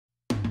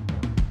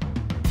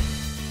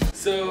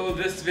So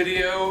this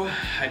video,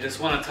 I just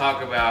want to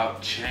talk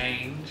about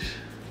change,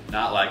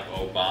 not like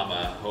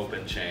Obama hope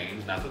and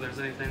change, not that there's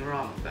anything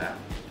wrong with that,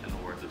 in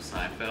the words of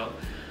Seinfeld,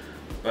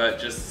 but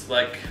just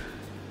like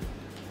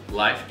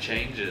life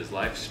changes,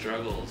 life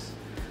struggles.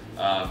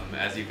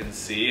 As you can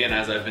see, and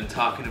as I've been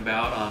talking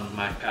about on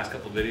my past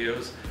couple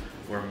videos,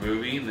 we're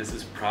moving. This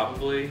is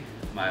probably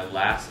my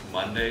last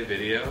Monday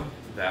video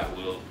that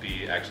will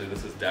be, actually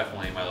this is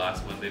definitely my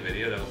last Monday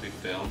video that will be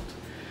filmed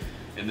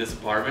in this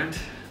apartment.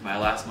 My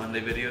last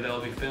Monday video that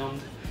will be filmed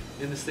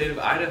in the state of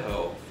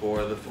Idaho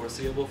for the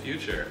foreseeable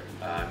future.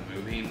 I'm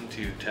moving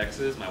to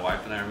Texas. My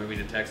wife and I are moving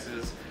to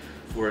Texas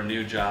for a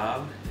new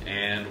job,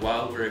 and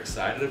while we're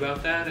excited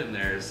about that, and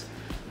there's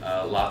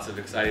lots of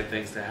exciting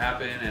things to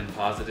happen and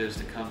positives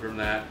to come from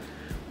that,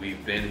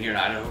 we've been here in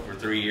Idaho for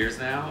 3 years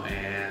now,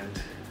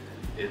 and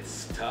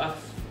it's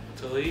tough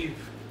to leave.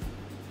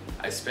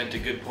 I spent a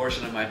good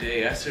portion of my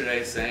day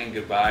yesterday saying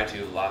goodbye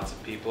to lots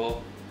of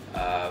people.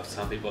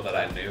 Some people that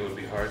I knew would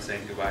be hard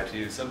saying goodbye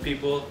to. Some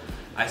people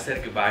I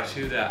said goodbye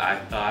to that I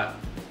thought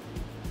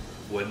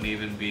wouldn't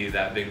even be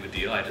that big of a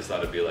deal. I just thought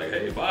it'd be like,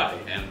 hey, bye.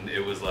 And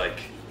it was like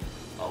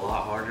a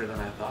lot harder than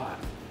I thought.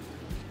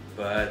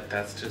 But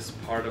that's just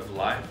part of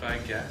life, I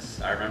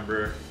guess. I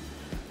remember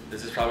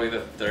this is probably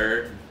the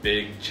third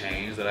big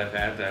change that I've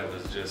had that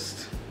was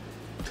just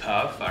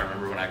tough. I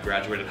remember when I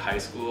graduated high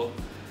school,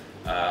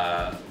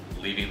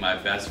 leaving my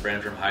best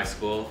friend from high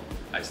school.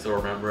 I still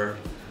remember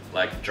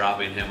like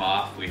dropping him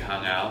off. We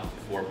hung out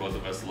before both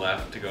of us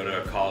left to go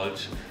to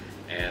college,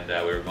 and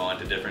we were going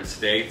to different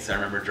states. I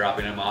remember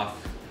dropping him off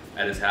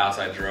at his house.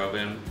 I drove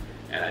him,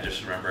 and I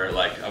just remember,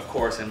 like, of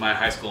course in my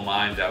high school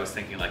mind I was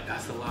thinking like,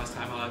 that's the last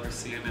time I'll ever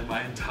see him in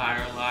my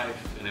entire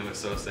life, and it was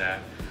so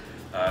sad.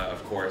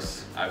 Of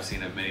course I've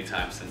seen him many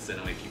times since then,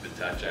 and we keep in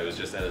touch. I was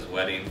just at his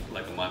wedding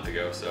like a month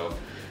ago, so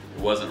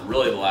it wasn't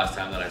really the last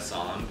time that I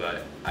saw him,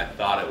 but I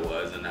thought it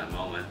was in that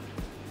moment.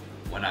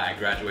 When I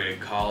graduated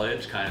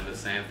college, kind of the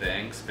same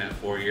thing. Spent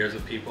 4 years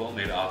with people,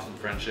 made awesome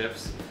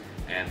friendships,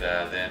 and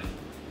then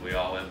we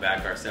all went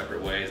back our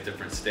separate ways,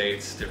 different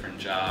states, different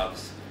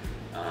jobs.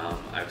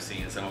 I've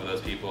seen some of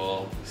those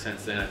people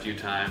since then a few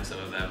times, some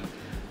of them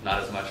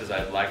not as much as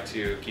I'd like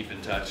to. Keep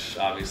in touch,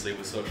 obviously,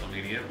 with social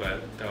media,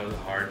 but that was a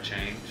hard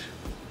change.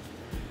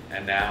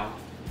 And now,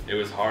 it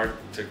was hard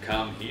to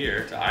come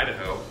here to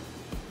Idaho,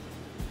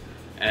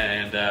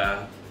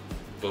 and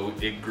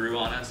but it grew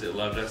on us, it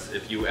loved us.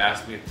 If you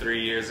asked me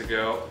 3 years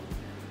ago,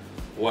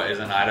 what is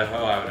an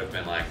Idaho? I would have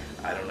been like,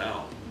 I don't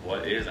know.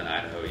 What is an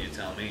Idaho? You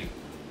tell me.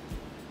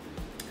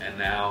 And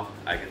now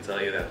I can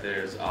tell you that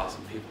there's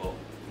awesome people.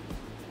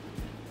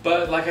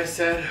 But like I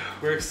said,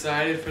 we're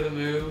excited for the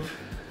move,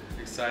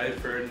 excited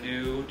for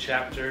new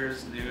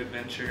chapters, new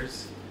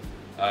adventures.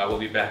 We'll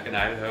be back in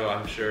Idaho,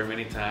 I'm sure,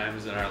 many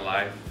times in our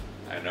life.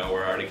 I know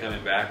we're already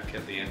coming back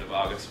at the end of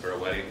August for a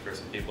wedding for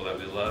some people that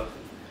we love.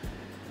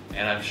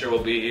 And I'm sure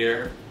we'll be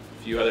here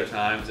a few other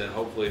times and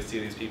hopefully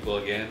see these people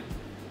again.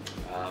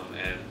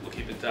 And we'll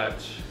keep in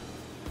touch.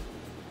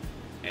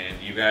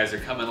 And you guys are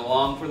coming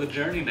along for the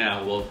journey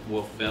now.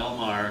 We'll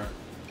film our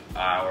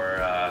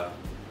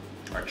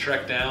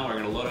trek down. We're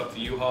gonna load up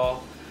the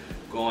U-Haul,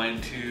 going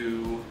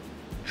to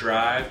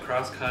drive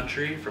cross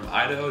country from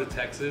Idaho to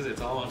Texas.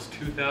 It's almost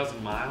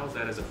 2,000 miles.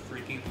 That is a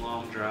freaking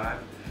long drive.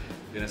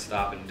 We're gonna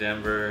stop in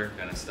Denver,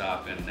 gonna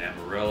stop in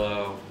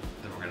Amarillo,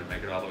 then we're gonna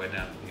make it all the way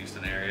down to the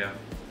Houston area.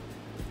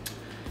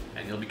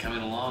 And you'll be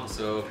coming along,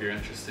 so if you're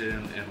interested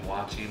in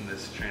watching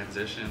this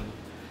transition,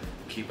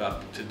 keep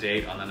up to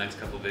date on the next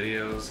couple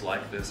videos,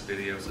 like this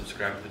video,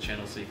 subscribe to the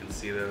channel so you can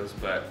see those.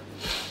 But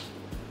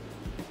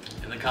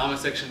in the comment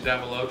section down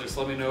below, just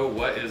let me know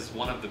what is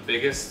one of the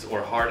biggest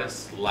or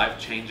hardest life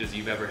changes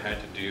you've ever had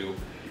to do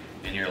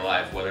in your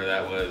life, whether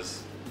that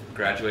was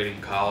graduating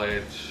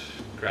college,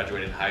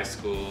 graduating high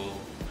school,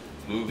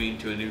 moving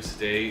to a new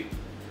state,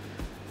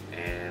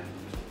 and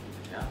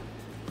yeah.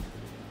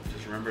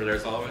 Just remember,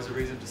 there's always a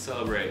reason to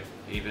celebrate,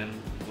 even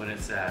when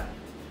it's sad.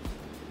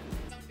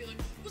 I'd be like,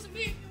 it wasn't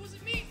me, it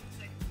wasn't me.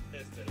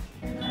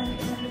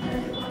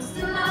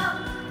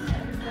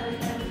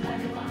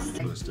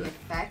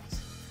 Effect.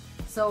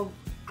 So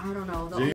I don't know.